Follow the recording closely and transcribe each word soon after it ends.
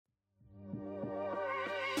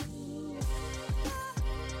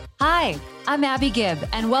Hi, I'm Abby Gibb,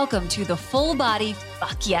 and welcome to the Full Body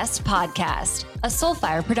Fuck Yes podcast, a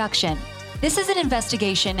Soulfire production. This is an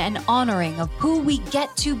investigation and honoring of who we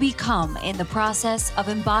get to become in the process of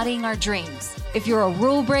embodying our dreams. If you're a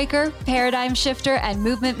rule breaker, paradigm shifter, and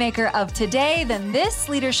movement maker of today, then this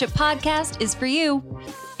leadership podcast is for you.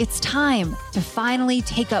 It's time to finally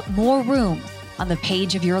take up more room on the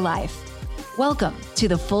page of your life. Welcome to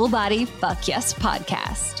the Full Body Fuck Yes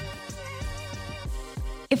podcast.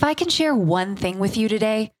 If I can share one thing with you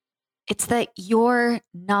today, it's that you're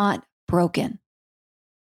not broken.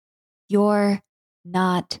 You're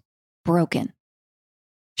not broken.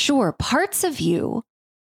 Sure, parts of you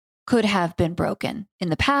could have been broken in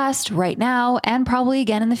the past, right now, and probably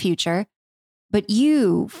again in the future. But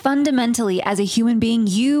you, fundamentally, as a human being,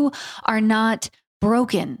 you are not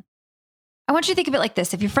broken. I want you to think of it like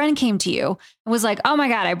this. If your friend came to you and was like, oh my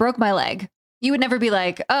God, I broke my leg, you would never be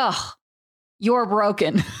like, oh, you're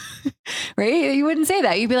broken, right? You wouldn't say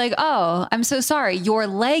that. You'd be like, oh, I'm so sorry. Your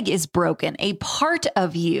leg is broken. A part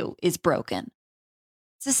of you is broken.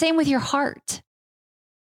 It's the same with your heart.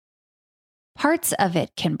 Parts of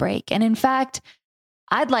it can break. And in fact,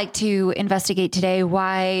 I'd like to investigate today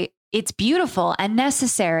why it's beautiful and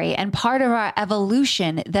necessary and part of our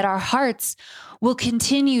evolution that our hearts will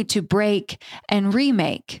continue to break and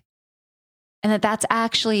remake. And that that's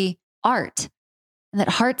actually art. And that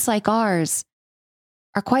hearts like ours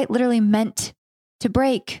are quite literally meant to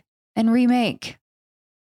break and remake.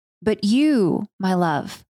 But you, my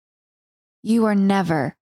love, you are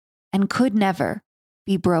never and could never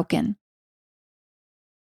be broken.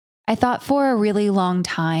 I thought for a really long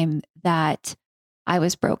time that I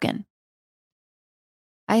was broken.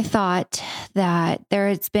 I thought that there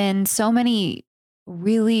has been so many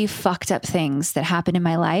really fucked up things that happened in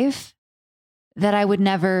my life that I would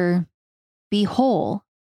never be whole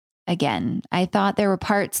again. I thought there were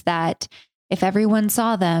parts that if everyone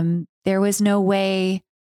saw them, there was no way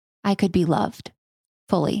I could be loved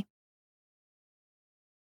fully.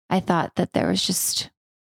 I thought that there was just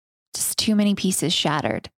too many pieces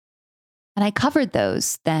shattered. And I covered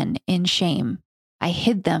those then in shame. I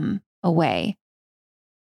hid them away.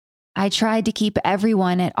 I tried to keep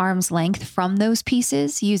everyone at arm's length from those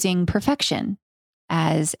pieces using perfection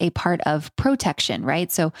as a part of protection,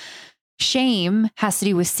 right? So shame has to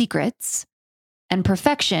do with secrets and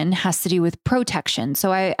perfection has to do with protection.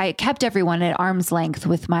 So I kept everyone at arm's length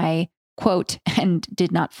with my quote, and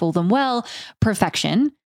did not fool them well,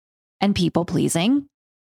 perfection and people pleasing.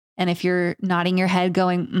 And if you're nodding your head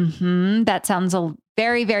going, that sounds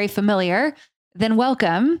very, very familiar, then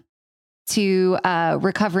welcome to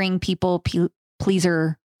Recovering People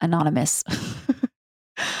Pleaser Anonymous.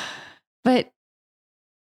 But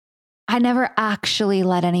I never actually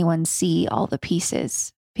let anyone see all the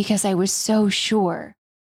pieces because I was so sure.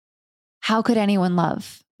 How could anyone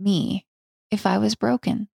love me if I was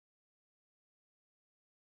broken?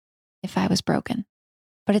 If I was broken.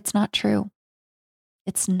 But it's not true.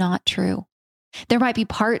 It's not true. There might be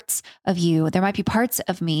parts of you, there might be parts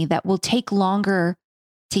of me that will take longer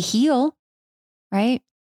to heal, right?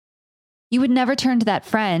 You would never turn to that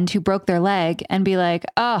friend who broke their leg and be like,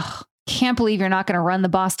 oh, can't believe you're not going to run the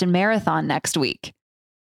Boston Marathon next week.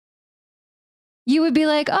 You would be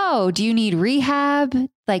like, oh, do you need rehab?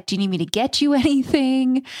 Like, do you need me to get you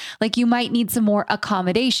anything? Like, you might need some more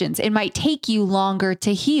accommodations. It might take you longer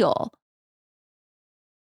to heal.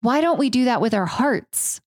 Why don't we do that with our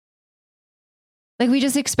hearts? Like, we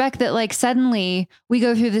just expect that, like, suddenly we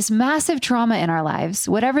go through this massive trauma in our lives,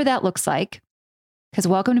 whatever that looks like, because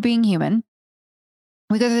welcome to being human.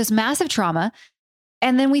 We go through this massive trauma,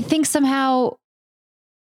 and then we think somehow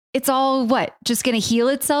it's all just going to heal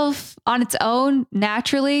itself on its own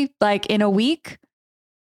naturally, like in a week.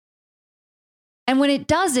 And when it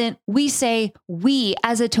doesn't, we say we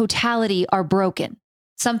as a totality are broken.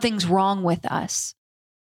 Something's wrong with us.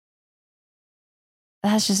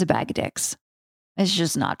 That's just a bag of dicks. It's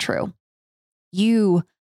just not true. You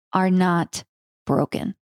are not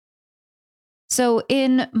broken. So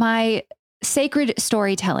in my sacred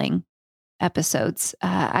storytelling episodes,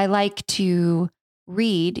 I like to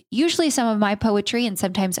read usually some of my poetry and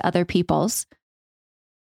sometimes other people's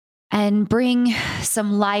and bring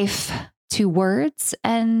some life to words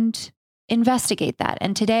and investigate that.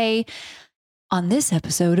 And today on this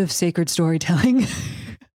episode of Sacred Storytelling,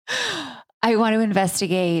 I want to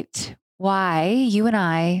investigate why you and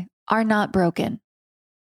I are not broken.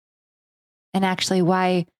 And actually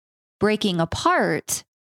why breaking apart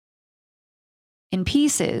in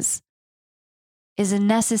pieces is a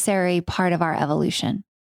necessary part of our evolution.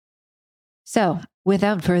 So,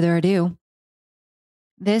 without further ado,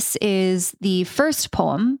 this is the first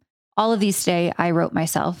poem all of these today I wrote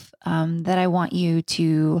myself that I want you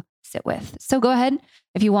to sit with. So go ahead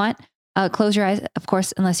if you want. Close your eyes, of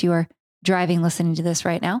course, unless you are driving, listening to this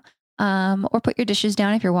right now, or put your dishes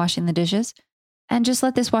down if you're washing the dishes, and just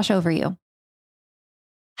let this wash over you.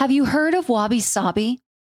 Have you heard of Wabi Sabi?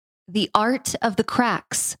 The art of the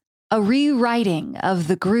cracks, a rewriting of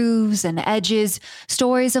the grooves and edges,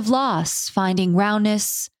 stories of loss, finding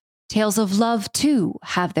roundness, tales of love too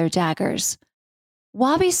have their daggers.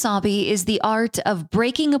 Wabi Sabi is the art of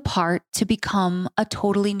breaking apart to become a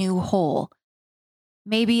totally new whole.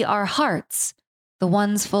 Maybe our hearts, the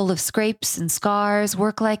ones full of scrapes and scars,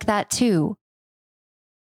 work like that too.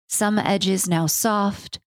 Some edges now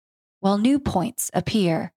soft, while new points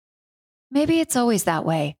appear. Maybe it's always that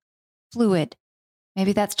way, fluid.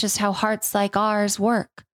 Maybe that's just how hearts like ours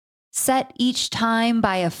work. Set each time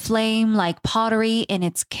by a flame like pottery in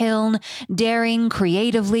its kiln, daring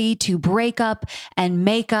creatively to break up and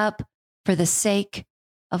make up for the sake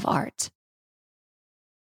of art.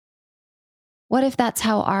 What if that's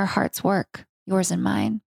how our hearts work, yours and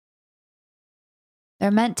mine? They're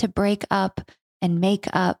meant to break up and make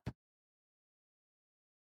up.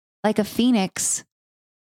 Like a phoenix,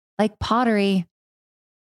 like pottery.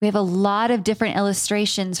 We have a lot of different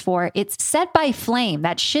illustrations for it's set by flame.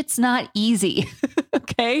 That shit's not easy,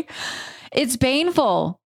 okay? It's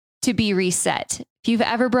painful to be reset. If you've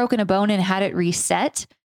ever broken a bone and had it reset,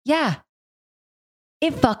 yeah,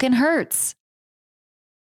 it fucking hurts.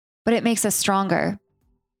 But it makes us stronger.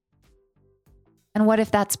 And what if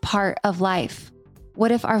that's part of life?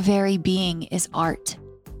 What if our very being is art?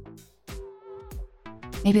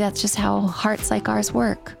 Maybe that's just how hearts like ours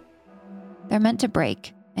work. They're meant to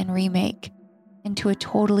break and remake into a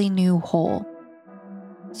totally new whole.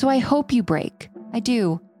 So I hope you break. I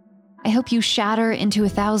do. I hope you shatter into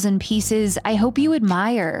 1,000 pieces. I hope you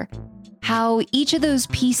admire how each of those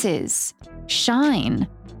pieces shine.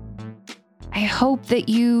 I hope that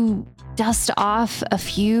you dust off a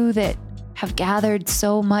few that have gathered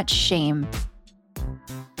so much shame.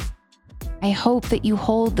 I hope that you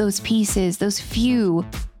hold those pieces, those few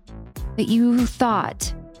that you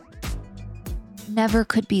thought never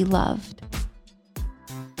could be loved.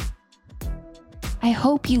 I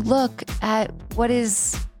hope you look at what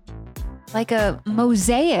is like a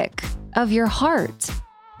mosaic of your heart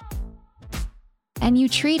and you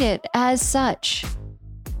treat it as such.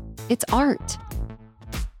 It's art.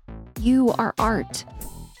 You are art,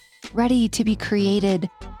 ready to be created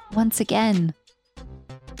once again.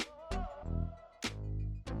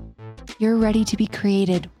 You're ready to be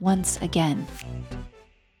created once again.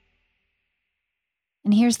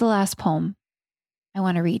 And here's the last poem I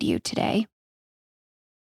want to read you today.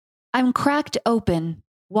 I'm cracked open,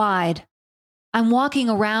 wide. I'm walking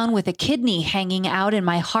around with a kidney hanging out in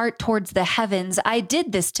my heart towards the heavens. I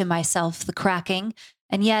did this to myself, the cracking,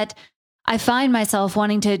 and yet I find myself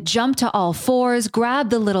wanting to jump to all fours, grab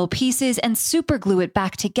the little pieces, and superglue it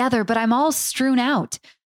back together, but I'm all strewn out.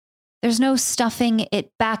 There's no stuffing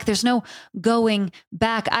it back. There's no going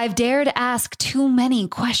back. I've dared ask too many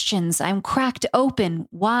questions. I'm cracked open,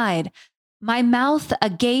 wide. My mouth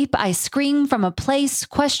agape. I scream from a place,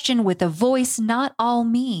 question with a voice, not all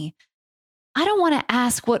me. I don't want to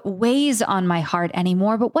ask what weighs on my heart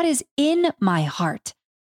anymore, but what is in my heart.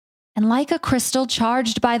 And like a crystal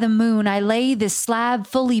charged by the moon, I lay this slab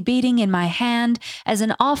fully beating in my hand as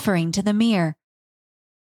an offering to the mirror.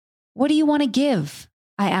 What do you want to give?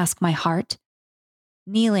 I ask my heart,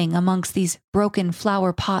 kneeling amongst these broken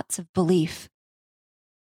flower pots of belief.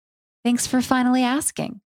 Thanks for finally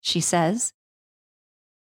asking, she says.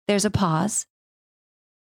 There's a pause.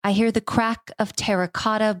 I hear the crack of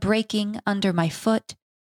terracotta breaking under my foot.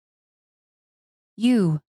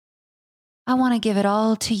 You, I want to give it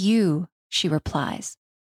all to you, she replies.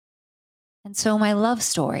 And so my love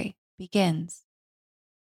story begins.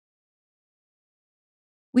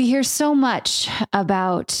 We hear so much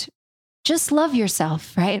about just love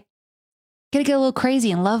yourself, right? Gonna get a little crazy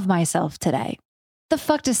and love myself today. What the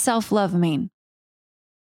fuck does self-love mean?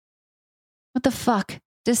 What the fuck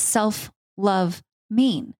does self-love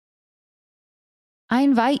mean? I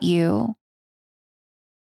invite you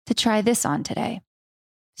to try this on today.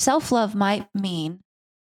 Self-love might mean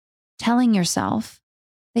telling yourself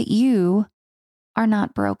that you are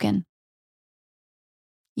not broken.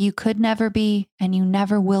 You could never be, and you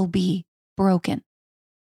never will be broken.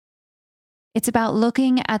 It's about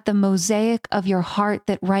looking at the mosaic of your heart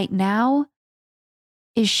that right now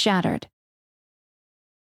is shattered.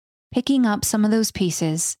 Picking up some of those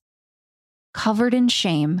pieces, covered in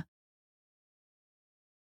shame,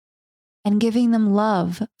 and giving them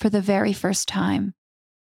love for the very first time.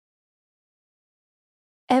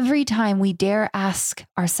 every time we dare ask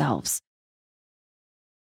ourselves,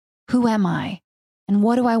 who am I and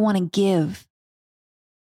what do I want to give?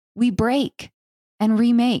 We break and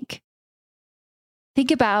remake.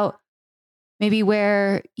 Think about maybe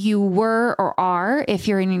where you were or are if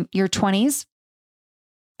you're in your 20s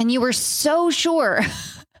and you were so sure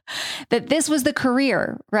that this was the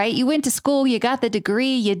career, right? You went to school, you got the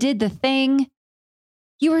degree, you did the thing.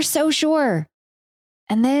 You were so sure.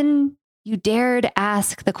 And then you dared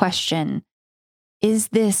ask the question, is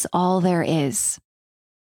this all there is?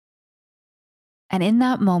 And in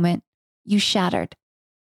that moment, you shattered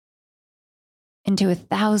into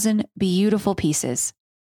 1,000 beautiful pieces.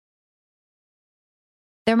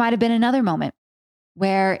 There might have been another moment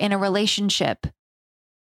where in a relationship,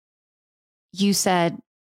 you said,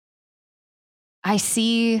 I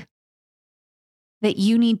see that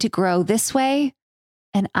you need to grow this way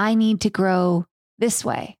and I need to grow this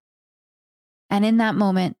way. And in that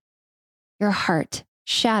moment, your heart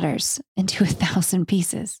shatters into 1,000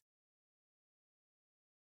 pieces.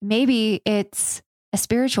 Maybe it's a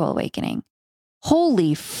spiritual awakening.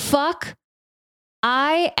 Holy fuck,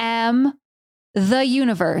 I am the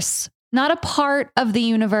universe, not a part of the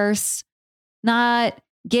universe, not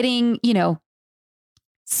getting,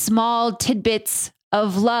 small tidbits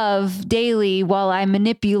of love daily while I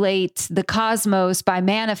manipulate the cosmos by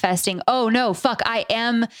manifesting. Oh no, fuck, I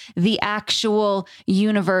am the actual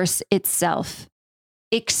universe itself,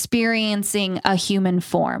 experiencing a human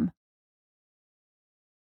form.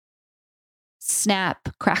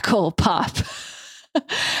 Snap, crackle, pop,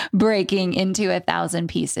 breaking into 1,000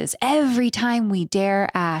 pieces. Every time we dare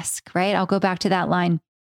ask, right? I'll go back to that line.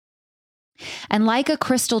 And like a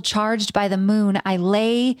crystal charged by the moon, I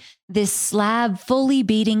lay this slab fully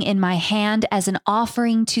beating in my hand as an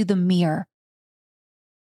offering to the mirror.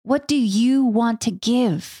 What do you want to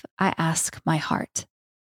give? I ask my heart.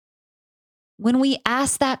 When we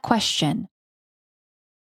ask that question,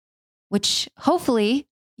 which hopefully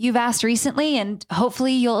you've asked recently and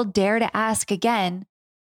hopefully you'll dare to ask again,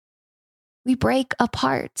 we break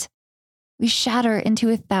apart. We shatter into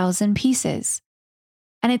 1,000 pieces.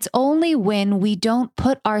 And it's only when we don't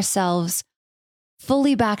put ourselves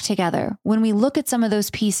fully back together, when we look at some of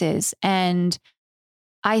those pieces, and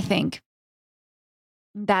I think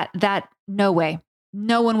that no way,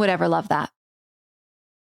 no one would ever love that.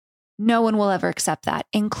 No one will ever accept that,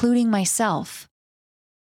 including myself.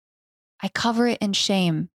 I cover it in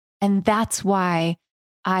shame. And that's why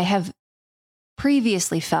I have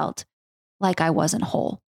previously felt like I wasn't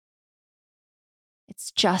whole.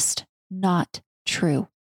 It's just not true.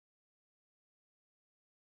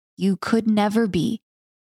 You could never be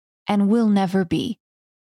and will never be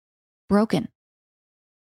broken.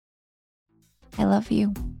 I love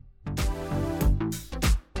you.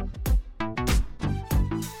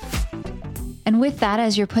 And with that,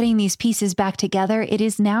 as you're putting these pieces back together, it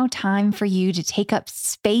is now time for you to take up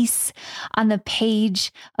space on the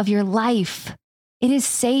page of your life. It is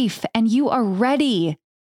safe and you are ready.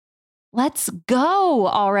 Let's go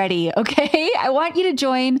already, okay? I want you to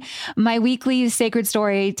join my weekly Sacred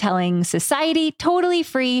Storytelling Society, totally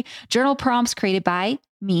free journal prompts created by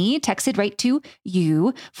me, texted right to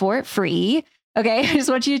you for free. Okay, I just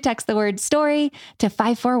want you to text the word story to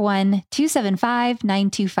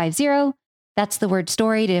 541-275-9250. That's the word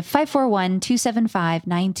story to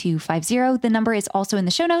 541-275-9250. The number is also in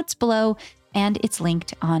the show notes below, and it's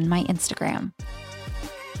linked on my Instagram.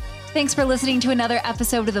 Thanks for listening to another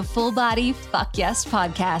episode of the Full Body Fuck Yes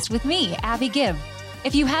podcast with me, Abby Gibb.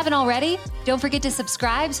 If you haven't already, don't forget to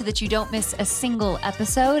subscribe so that you don't miss a single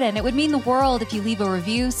episode. And it would mean the world if you leave a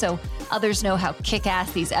review so others know how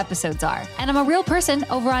kick-ass these episodes are. And I'm a real person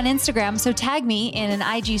over on Instagram, so tag me in an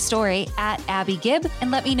IG story at Abby Gibb and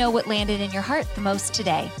let me know what landed in your heart the most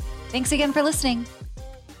today. Thanks again for listening.